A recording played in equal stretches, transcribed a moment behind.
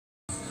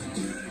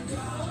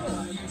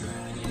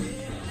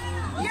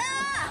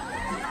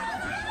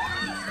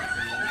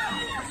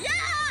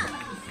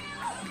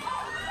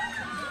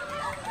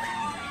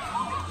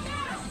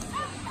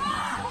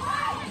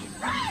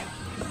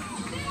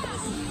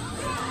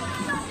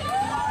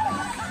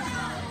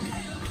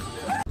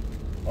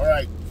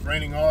Alright, it's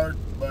raining hard,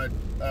 but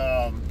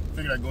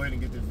figured I'd go ahead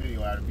and get this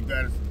video out. If you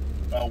guys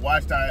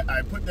watched,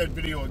 I put that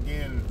video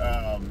again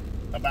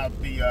about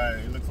the,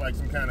 it looks like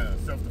some kind of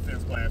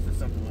self-defense class or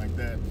something like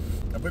that.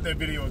 I put that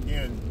video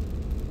again,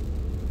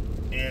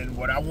 and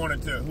who I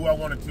wanted to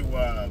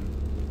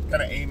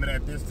kind of aim it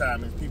at this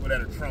time is people that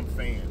are Trump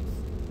fans.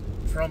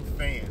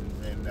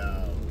 And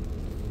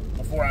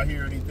before I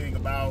hear anything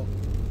about,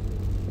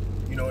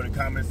 you know, in the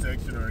comment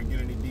section or get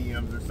any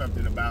DMs or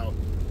something about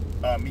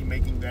me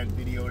making that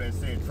video that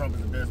said Trump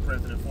is the best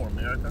president for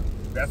America.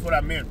 That's what I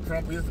meant.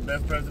 Trump is the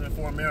best president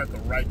for America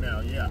right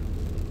now, yeah.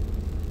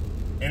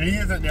 And he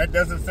isn't, that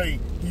doesn't say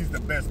he's the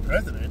best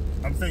president.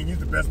 I'm saying he's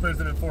the best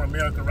president for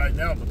America right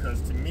now because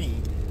to me,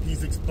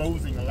 he's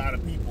exposing a lot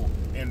of people.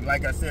 And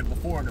like I said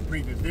before in the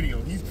previous video,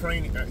 he's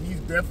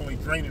definitely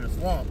draining the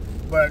swamp.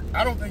 But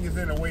I don't think it's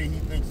in a way he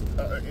thinks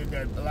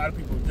that a lot of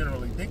people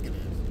generally think it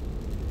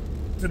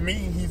is. To me,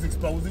 he's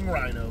exposing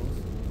rhinos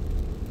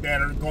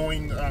that are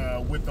going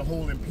with the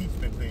whole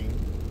impeachment thing.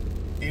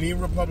 Any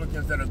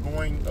Republicans that are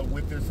going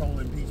with this whole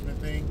impeachment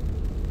thing,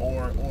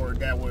 or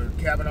that were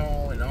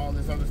Kavanaugh and all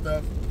this other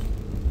stuff,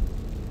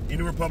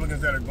 any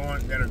Republicans that are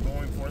going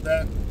for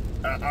that,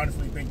 I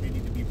honestly think they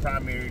need to be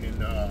primaried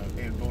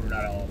and voted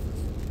out of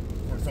office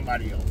for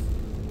somebody else.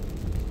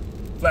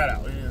 Flat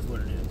out, it is what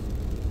it is.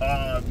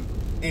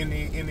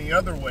 In the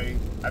other way,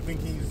 I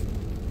think he's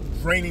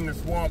draining the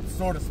swamp,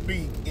 so to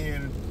speak,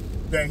 in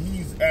that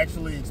he's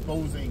actually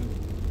exposing.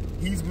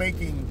 He's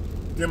making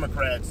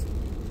Democrats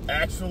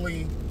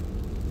actually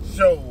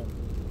show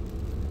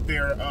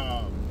their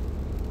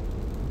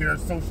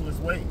socialist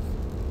ways.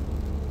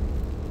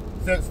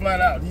 That's flat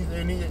out. He's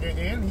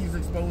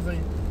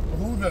exposing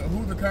who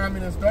the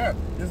communists are.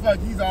 It's like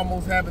he's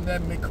almost having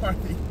that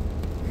McCarthy,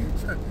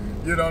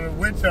 you know, the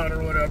witch hunt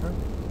or whatever,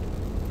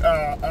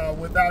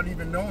 without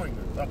even knowing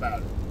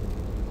about it.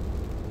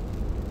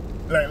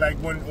 Like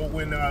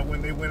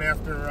when they went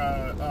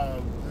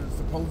after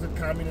supposed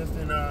communists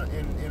in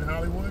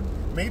Hollywood,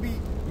 maybe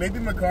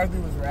McCarthy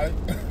was right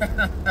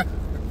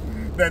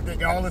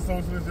that all the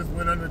socialists just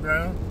went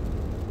underground,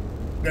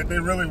 that they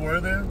really were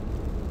there,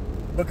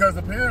 because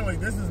apparently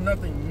this is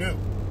nothing new.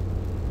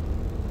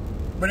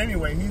 But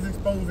anyway, he's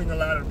exposing a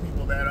lot of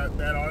people that are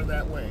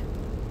that way,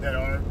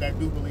 that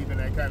do believe in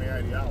that kind of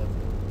ideology,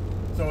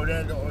 so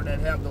that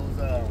have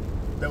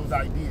those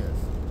ideas.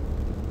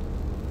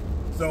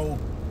 So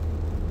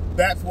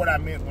that's what I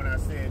meant when I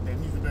said that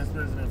he's the best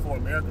president for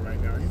America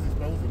right now. He's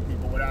exposing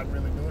people without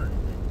really doing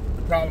anything.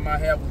 The problem I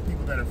have with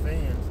people that are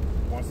fans,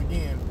 once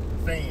again,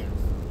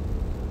 fans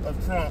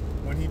of Trump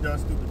when he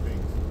does stupid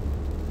things.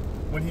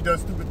 When he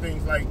does stupid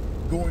things like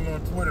going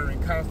on Twitter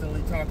and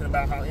constantly talking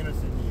about how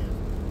innocent he is.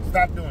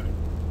 Stop doing it.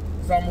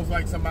 It's almost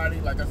like somebody,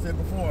 like I said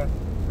before,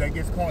 that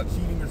gets caught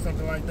cheating or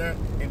something like that,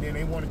 and then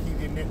they want to keep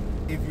it.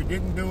 If you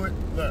didn't do it,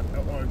 look,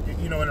 or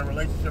you know, in a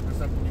relationship or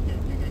something,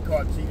 you get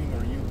caught cheating,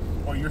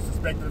 or you're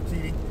suspected of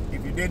cheating.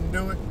 If you didn't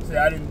do it, say,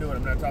 I didn't do it.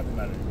 I'm not talking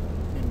about it anymore.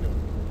 Didn't do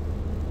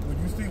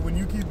it. When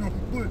you keep doing,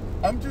 but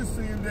I'm just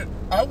saying that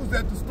I was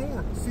at the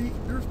store. See,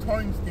 there's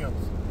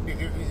timestamps.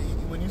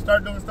 When you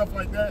start doing stuff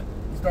like that,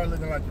 you start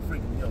looking like you're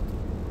freaking guilty.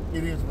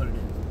 It is what it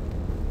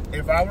is.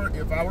 If I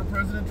were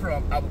President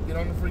Trump, I would get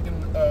on the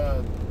freaking,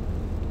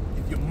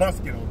 if you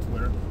must get on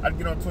Twitter, I'd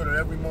get on Twitter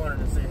every morning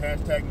and say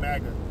hashtag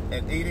MAGA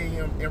at 8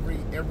 a.m.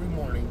 every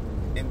morning,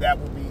 and that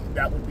would be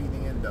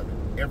the end of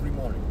it. Every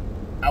morning.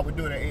 I would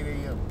do it at 8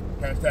 a.m.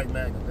 Hashtag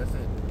MAGA. That's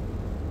it.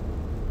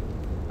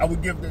 I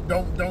would give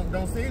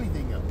don't say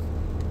anything else.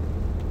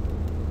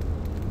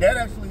 That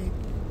actually,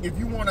 if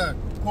you want to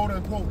quote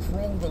unquote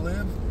troll the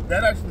libs,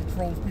 that actually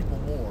trolls people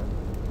more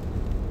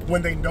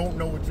when they don't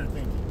know what you're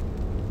thinking.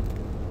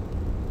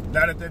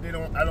 Not that they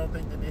don't. I don't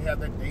think that they have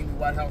that daily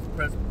White House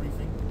press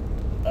briefing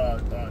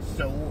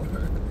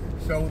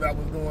show that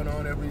was going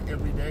on every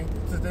day.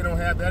 Since they don't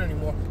have that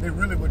anymore, they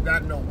really would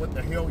not know what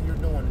the hell you're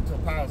doing until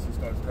policy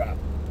starts dropping.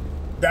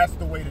 That's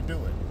the way to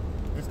do it.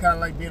 It's kind of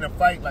like being in a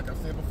fight, like I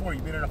said before.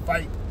 You've been in a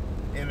fight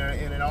in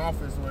an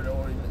office, or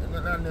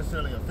not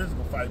necessarily a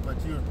physical fight, but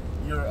you're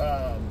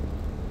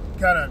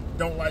kind of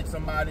don't like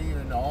somebody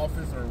in the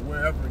office or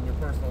wherever in your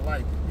personal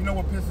life. You know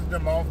what pisses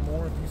them off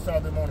more? If you saw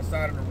them on the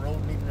side of the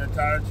road needing their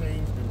tire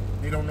changed and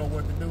they don't know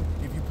what to do,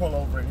 if you pull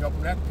over and help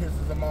them, that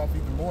pisses them off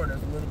even more.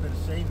 There's a little bit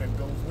of shame that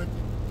goes with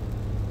it,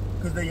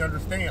 because they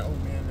understand, oh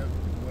man, that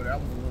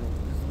was a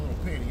little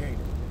petty, ain't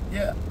it?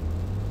 Yeah.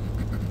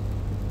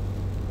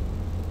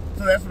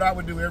 So that's what I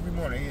would do every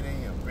morning, 8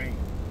 a.m. Bang.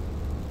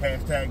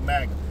 Hashtag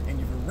MAGA. And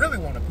if you really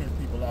want to piss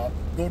people off,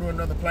 go to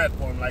another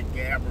platform like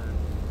Gab or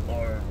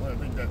I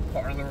think that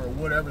Parler or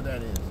whatever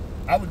that is.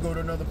 I would go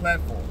to another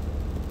platform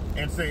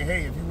and say,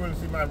 hey, if you want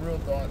to see my real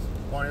thoughts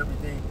on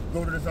everything,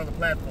 go to this other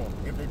platform.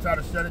 If they try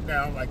to shut it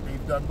down like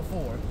they've done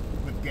before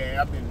with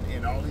Gab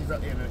and all these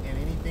and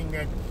anything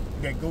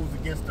that goes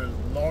against a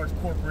large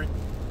corporate,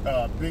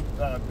 big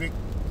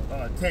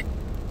tech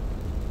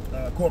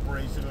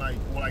corporation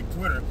like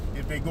Twitter,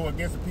 if they go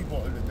against the people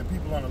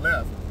on the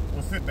left,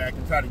 will sit back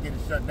and try to get it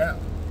shut down.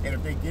 And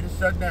if they get it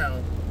shut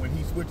down, when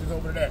he switches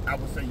over to that, I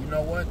will say, you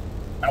know what?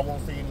 I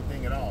won't say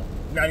anything at all.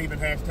 Not even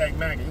hashtag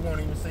MAGA. I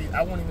won't even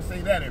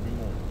say that every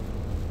morning.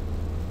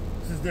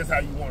 Since that's how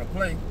you want to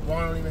play, well,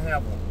 I don't even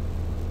have one.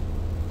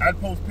 I'd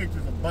post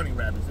pictures of bunny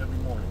rabbits every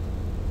morning.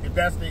 If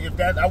I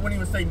wouldn't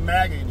even say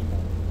MAGA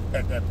anymore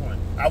at that point.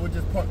 I would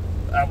just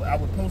I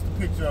would post a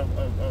picture of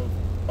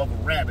a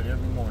rabbit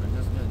every morning.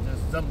 Just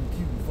something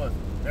cute and fuzzy.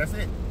 That's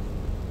it.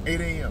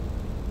 8 a.m.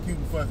 Cute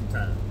and fuzzy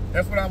time.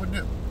 That's what I would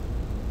do.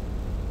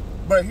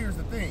 But here's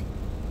the thing.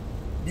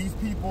 These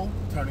people,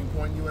 Turning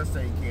Point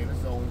USA,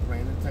 Candace Owens,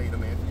 Brandon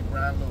Tatum, Anthony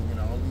Brian Logan,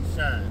 all these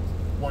shines,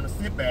 want to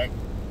sit back,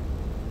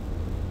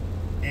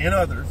 and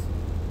others,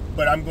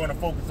 but I'm going to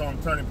focus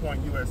on Turning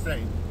Point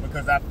USA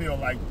because I feel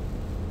like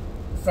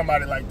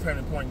somebody like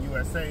Turning Point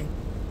USA,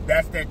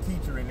 that's that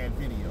teacher in that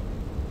video.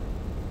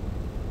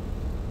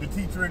 The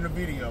teacher in the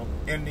video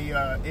and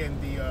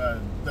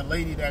the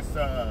lady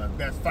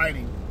that's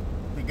fighting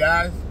the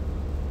guys,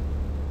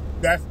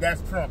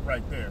 that's Trump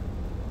right there.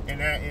 And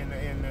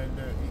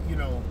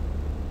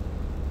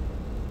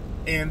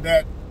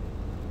that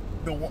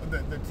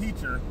the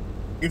teacher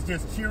is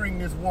just cheering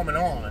this woman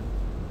on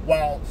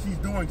while she's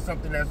doing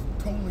something that's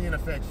totally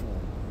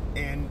ineffectual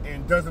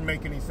and doesn't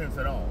make any sense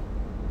at all.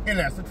 And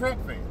that's a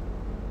Trump fan.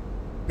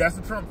 That's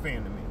a Trump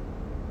fan to me.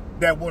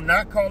 That will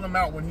not call him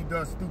out when he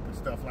does stupid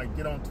stuff like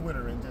get on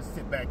Twitter and just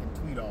sit back and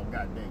tweet all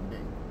goddamn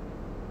day.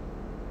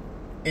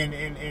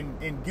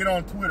 And get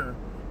on Twitter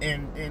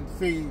and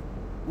see,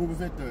 what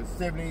was it, the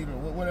 70th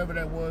or whatever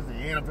that was, the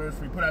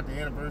anniversary, put out the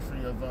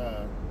anniversary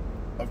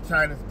of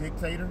China's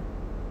dictator,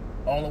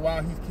 all the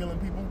while he's killing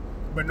people,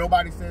 but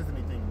nobody says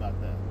anything about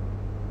that.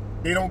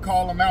 They don't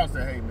call him out and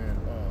say, hey man,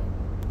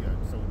 yeah,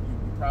 so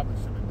you probably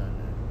shouldn't have done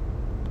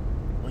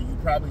that. Or you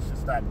probably should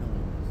stop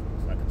doing this.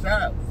 It's like a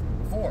child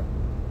before.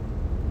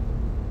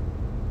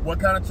 What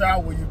kind of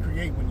child will you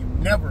create when you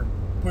never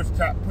push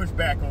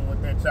back on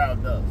what that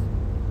child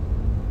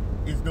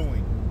is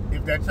doing?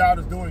 If that child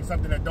is doing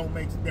something that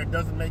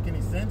doesn't make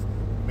any sense,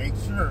 make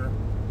sure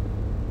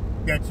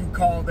that you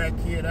call that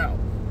kid out.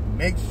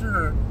 Make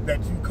sure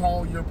that you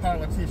call your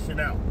politician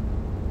out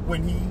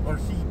when he or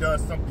she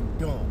does something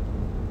dumb.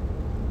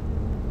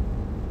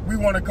 We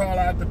want to call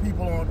out the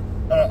people on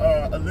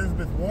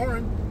Elizabeth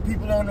Warren.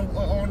 People on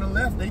the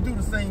left, they do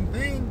the same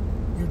thing.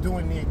 You're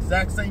doing the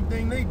exact same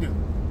thing they do.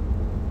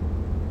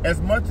 As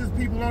much as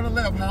people on the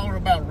left holler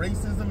about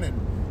racism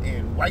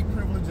and white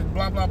privilege and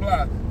blah, blah,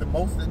 blah, the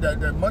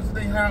much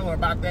they holler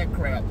about that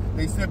crap,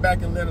 they sit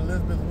back and let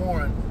Elizabeth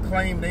Warren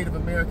claim Native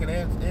American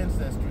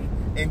ancestry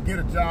and get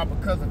a job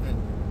because of it,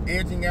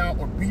 edging out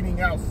or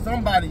beating out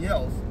somebody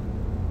else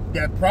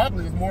that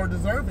probably is more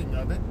deserving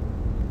of it,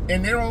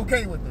 and they're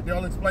okay with it.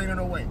 They'll explain it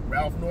away.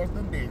 Ralph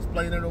Northam, they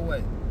explain it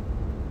away.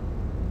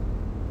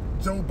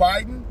 Joe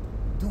Biden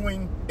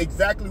doing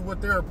exactly what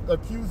they're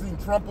accusing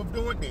Trump of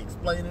doing, they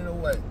explain it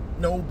away.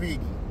 No biggie.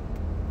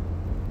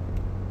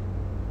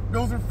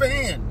 Those are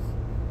fans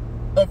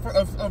of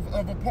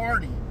a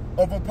party,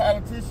 of a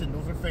politician.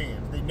 Those are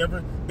fans.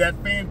 That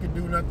fan can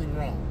do nothing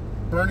wrong.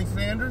 Bernie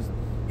Sanders,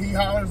 he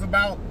hollers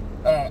about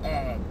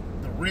the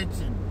rich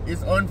and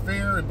it's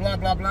unfair and blah,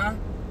 blah, blah.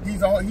 He's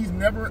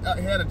never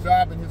had a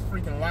job in his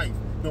freaking life.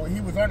 Though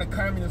he was on a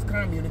communist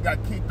commune and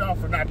got kicked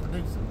off for not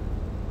producing.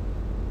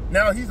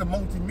 Now he's a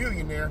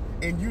multimillionaire,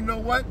 and you know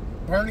what?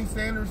 Bernie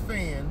Sanders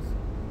fans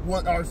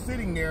are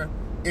sitting there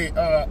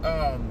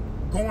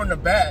going to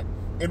bat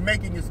and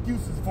making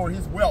excuses for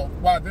his wealth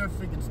while they're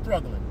freaking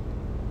struggling.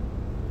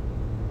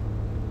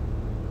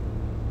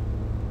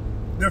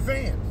 They're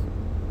fans.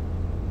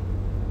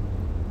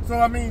 So,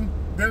 I mean,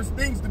 there's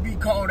things to be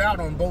called out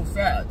on both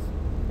sides.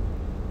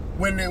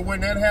 When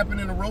that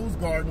happened in the Rose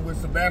Garden with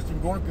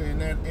Sebastian Gorka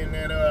and that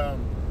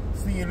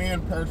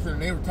CNN person,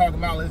 they were talking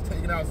about let's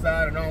take it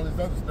outside and all this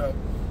other stuff.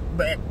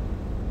 But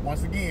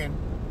once again,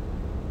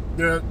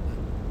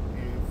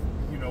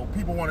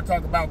 people want to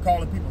talk about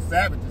calling people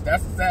savages.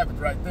 That's a savage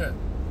right there.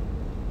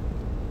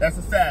 That's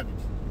a savage.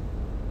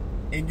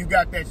 And you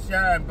got that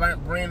shine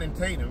Brandon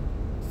Tatum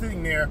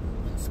sitting there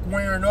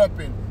squaring up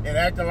and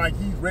acting like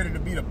he's ready to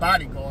be the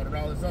bodyguard and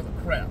all this other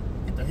crap.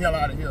 Get the hell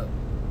out of here.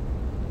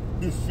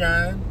 This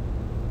shine.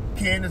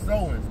 Candace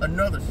Owens,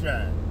 another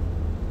shine.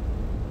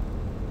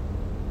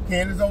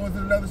 Candace Owens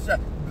is another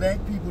shine. Black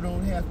people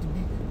don't have to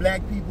be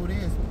black people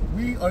this.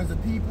 We are the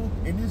people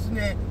and this and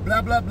that,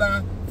 blah, blah,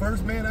 blah.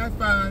 First man I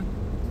find,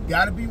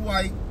 gotta be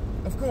white.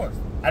 Of course.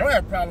 I don't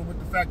have a problem with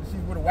the fact that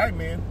she's with a white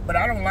man, but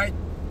I don't like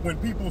when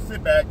people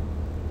sit back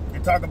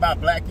and talk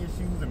about black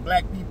issues and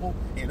black people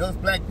and us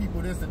black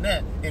people this and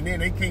that, and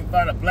then they can't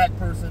find a black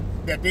person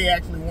that they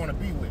actually want to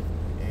be with.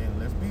 And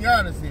let's be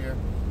honest here,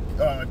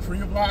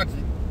 Tree of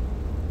Logic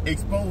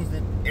exposed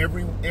it.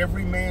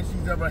 Every man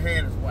she's ever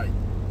had is white.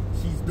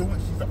 She's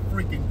a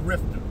freaking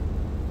grifter.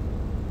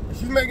 And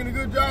she's making a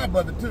good job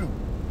of it too.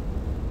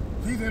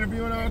 She's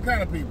interviewing all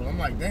kind of people. I'm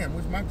like, damn,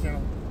 what's my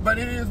channel? But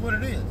it is what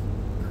it is.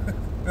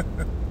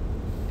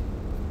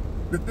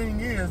 The thing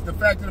is, the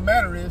fact of the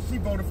matter is, she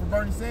voted for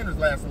Bernie Sanders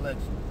last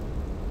election.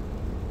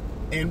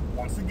 And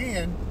once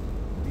again,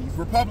 these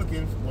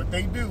Republicans, what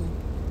they do,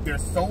 they're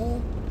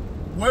so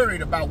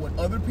worried about what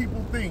other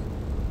people think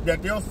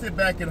that they'll sit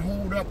back and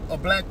hold up a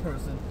black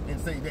person and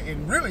say that,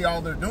 and really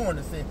all they're doing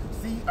is saying,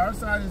 see, our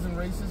side isn't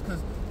racist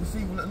because, you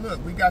see,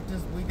 look, we got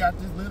this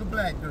little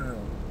black girl.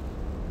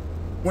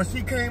 When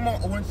she came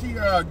on, when she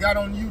got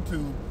on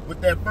YouTube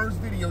with that first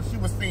video, she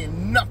was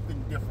saying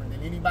nothing different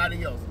than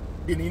anybody else,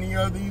 than any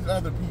of these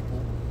other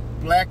people,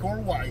 black or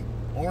white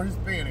or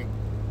Hispanic,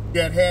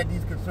 that had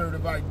these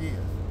conservative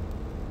ideas.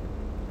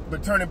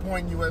 But Turning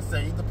Point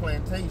USA, the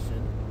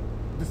plantation,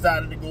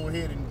 decided to go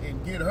ahead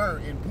and get her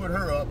and put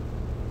her up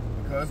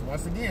because,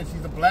 once again,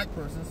 she's a black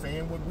person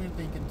saying what we're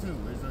thinking too,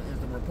 is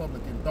the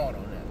Republican thought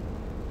on that.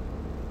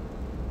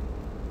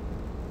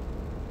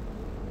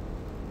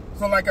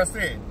 So like I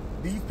said,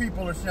 these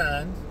people are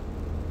shined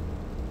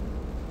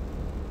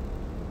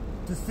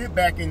to sit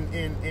back and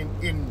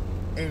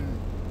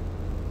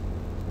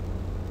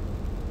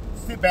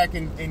sit back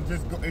and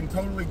just go and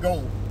totally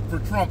go for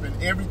Trump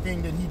and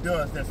everything that he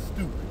does that's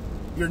stupid.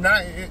 You're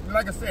not,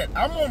 like I said,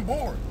 I'm on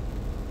board.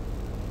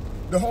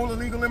 The whole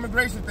illegal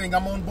immigration thing,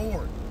 I'm on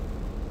board.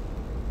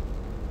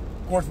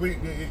 Of course,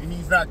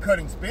 he's not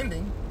cutting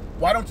spending.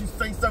 Why don't you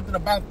say something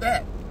about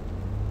that?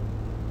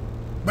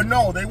 But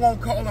no, they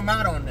won't call him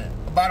out on that,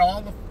 about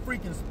all the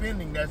freaking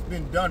spending that's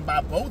been done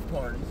by both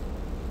parties.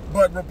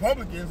 But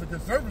Republicans and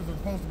conservatives are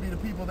supposed to be the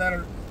people that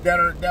are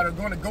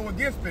going to go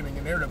against spending,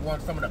 and they're the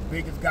ones, some of the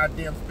biggest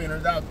goddamn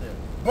spenders out there.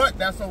 But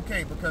that's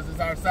okay because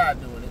it's our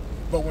side doing it.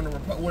 But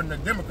when the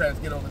Democrats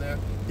get over there,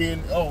 then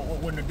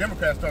when the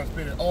Democrats start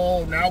spending,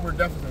 now we're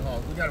deficit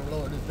hogs. We got to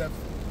lower this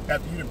deficit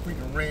after you done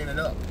freaking ran it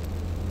up.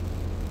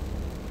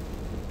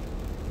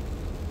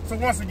 So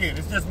once again,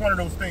 it's just one of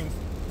those things.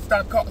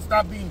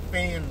 Stop being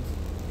fans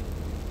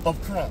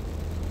of Trump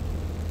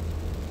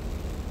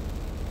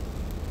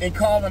and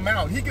call him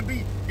out. He could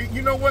be,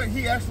 you know what?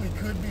 He actually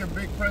could be a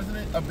big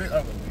president, a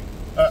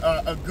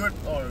good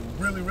or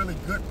really, really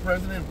good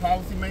president,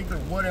 policymaker,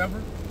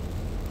 whatever.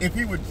 If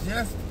he would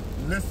just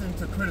listen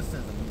to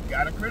criticism. You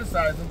gotta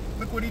criticize him.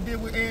 Look what he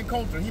did with Ann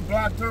Coulter. He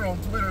blocked her on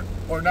Twitter,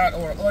 or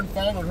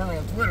unfollowed her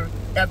on Twitter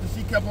after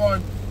she kept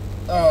on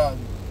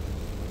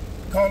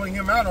calling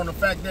him out on the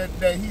fact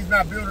that he's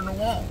not building a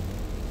wall.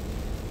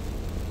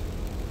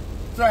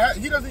 So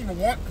he doesn't even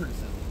want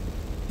criticism.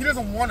 He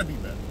doesn't want to be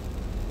better.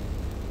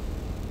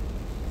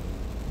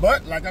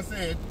 But like I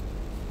said,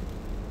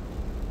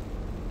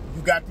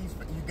 you got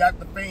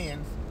the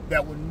fans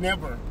that will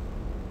never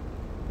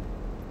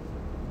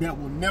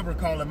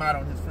call him out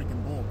on his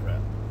freaking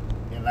bullcrap.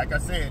 And like I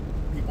said,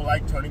 people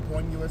like Turning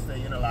Point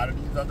USA and a lot of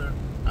these other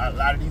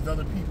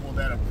people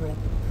that are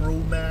pro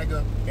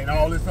MAGA and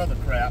all this other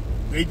crap,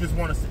 they just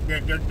want to.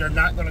 They're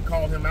not going to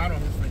call him out on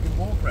his freaking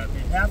bullcrap.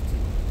 They have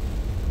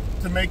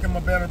to make him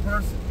a better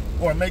person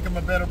or make him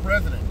a better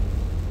president.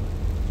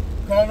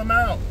 Call him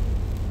out.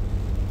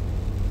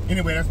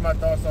 Anyway, that's my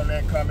thoughts on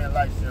that. Comment,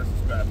 like, share,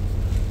 subscribe.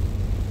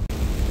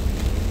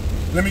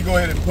 Let me go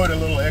ahead and put a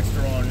little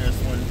extra on this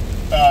one.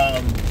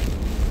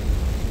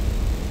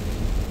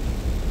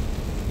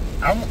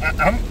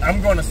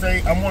 I'm going to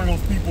say, I'm one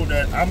of those people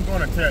that I'm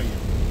going to tell you,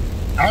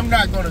 I'm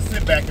not going to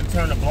sit back and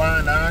turn a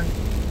blind eye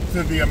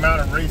to the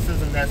amount of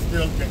racism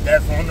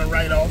that's on the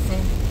right also.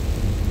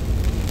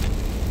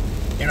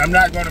 And I'm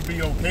not going to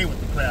be okay with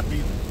the crap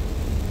either.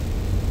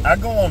 I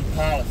go on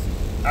policy.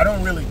 I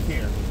don't really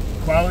care.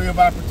 Quality of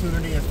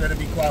opportunity instead of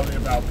equality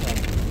of outcome.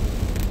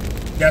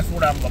 That's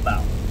what I'm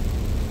about.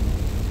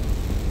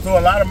 So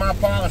a lot of my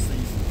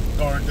policies,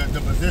 or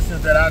the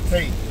positions that I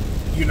take,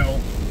 you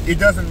know, it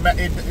does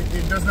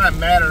not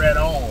matter at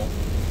all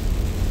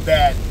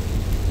that,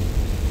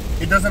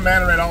 it doesn't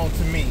matter at all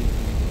to me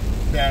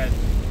that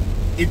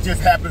it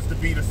just happens to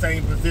be the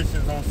same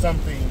positions on some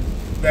things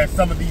that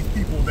some of these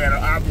people that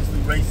are obviously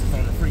racist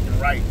on the freaking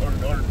right or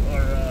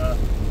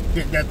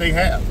that they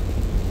have.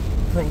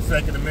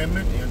 Pro-Second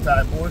Amendment,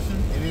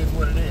 anti-abortion, it is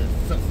what it is.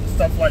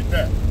 Stuff like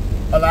that.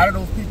 A lot of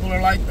those people are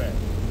like that.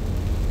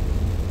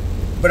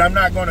 But I'm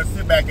not going to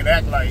sit back and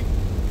act like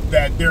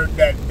that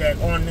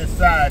on this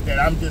side that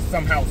I'm just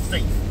somehow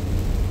safe.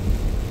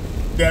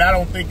 That I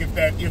don't think if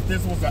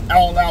this was an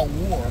all-out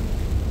war,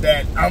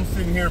 that I'm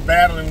sitting here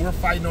battling, we're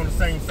fighting on the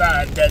same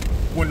side, that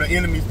when the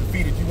enemy's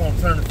defeated, you won't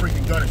turn the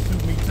freaking gun and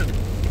shoot me too.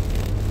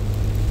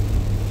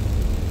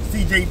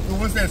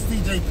 What's that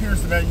CJ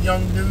Pearson, that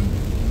young dude?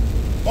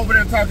 Over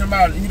there talking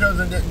about he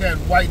doesn't, that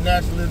white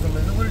nationalism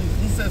is,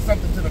 he said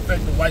something to the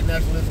effect that white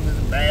nationalism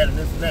isn't bad and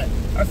this and that.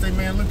 I say,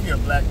 man, look here,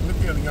 black, look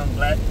here, young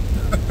black.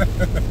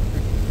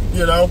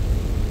 You know,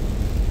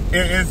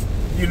 it's,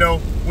 you know,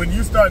 when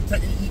you start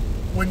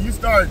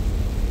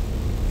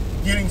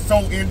getting so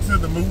into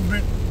the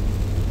movement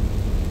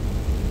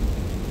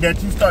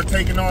that you start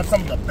taking on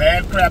some of the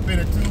bad crap in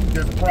it too,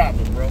 there's a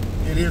problem, bro.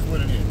 It is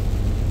what it is.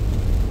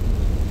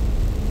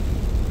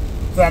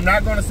 So I'm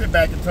not going to sit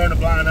back and turn a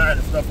blind eye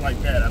to stuff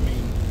like that. I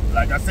mean,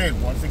 like I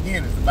said, once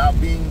again, it's about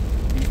being,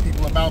 these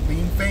people about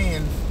being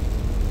fans.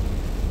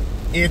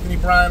 Anthony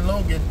Brian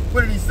Logan,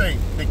 what did he say?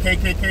 The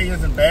KKK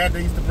isn't bad.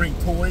 They used to bring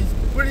toys.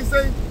 What did he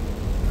say?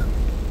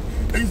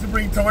 They used to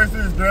bring toys to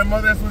his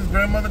grandmother. That's what his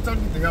grandmother told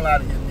him. Get the hell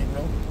out of here,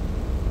 Negro.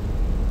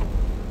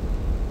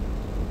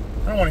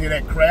 I don't want to hear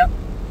that crap.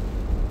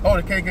 Oh,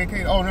 the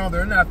KKK. Oh no,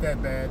 they're not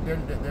that bad.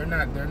 They're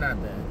not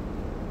bad.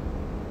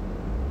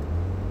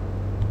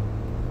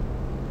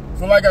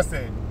 So like I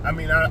said, I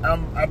mean,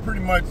 I'm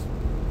pretty much,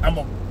 I'm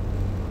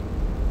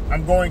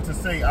going to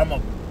say I'm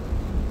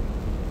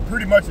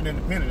pretty much an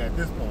independent at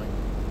this point,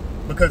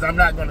 because I'm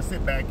not going to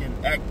sit back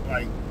and act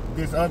like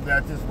this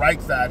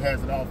right side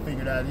has it all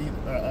figured out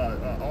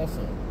either.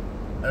 Also,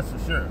 that's for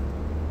sure.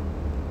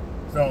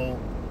 So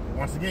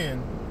once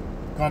again,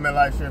 comment,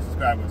 like, share,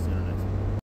 subscribe. We'll see you in the next.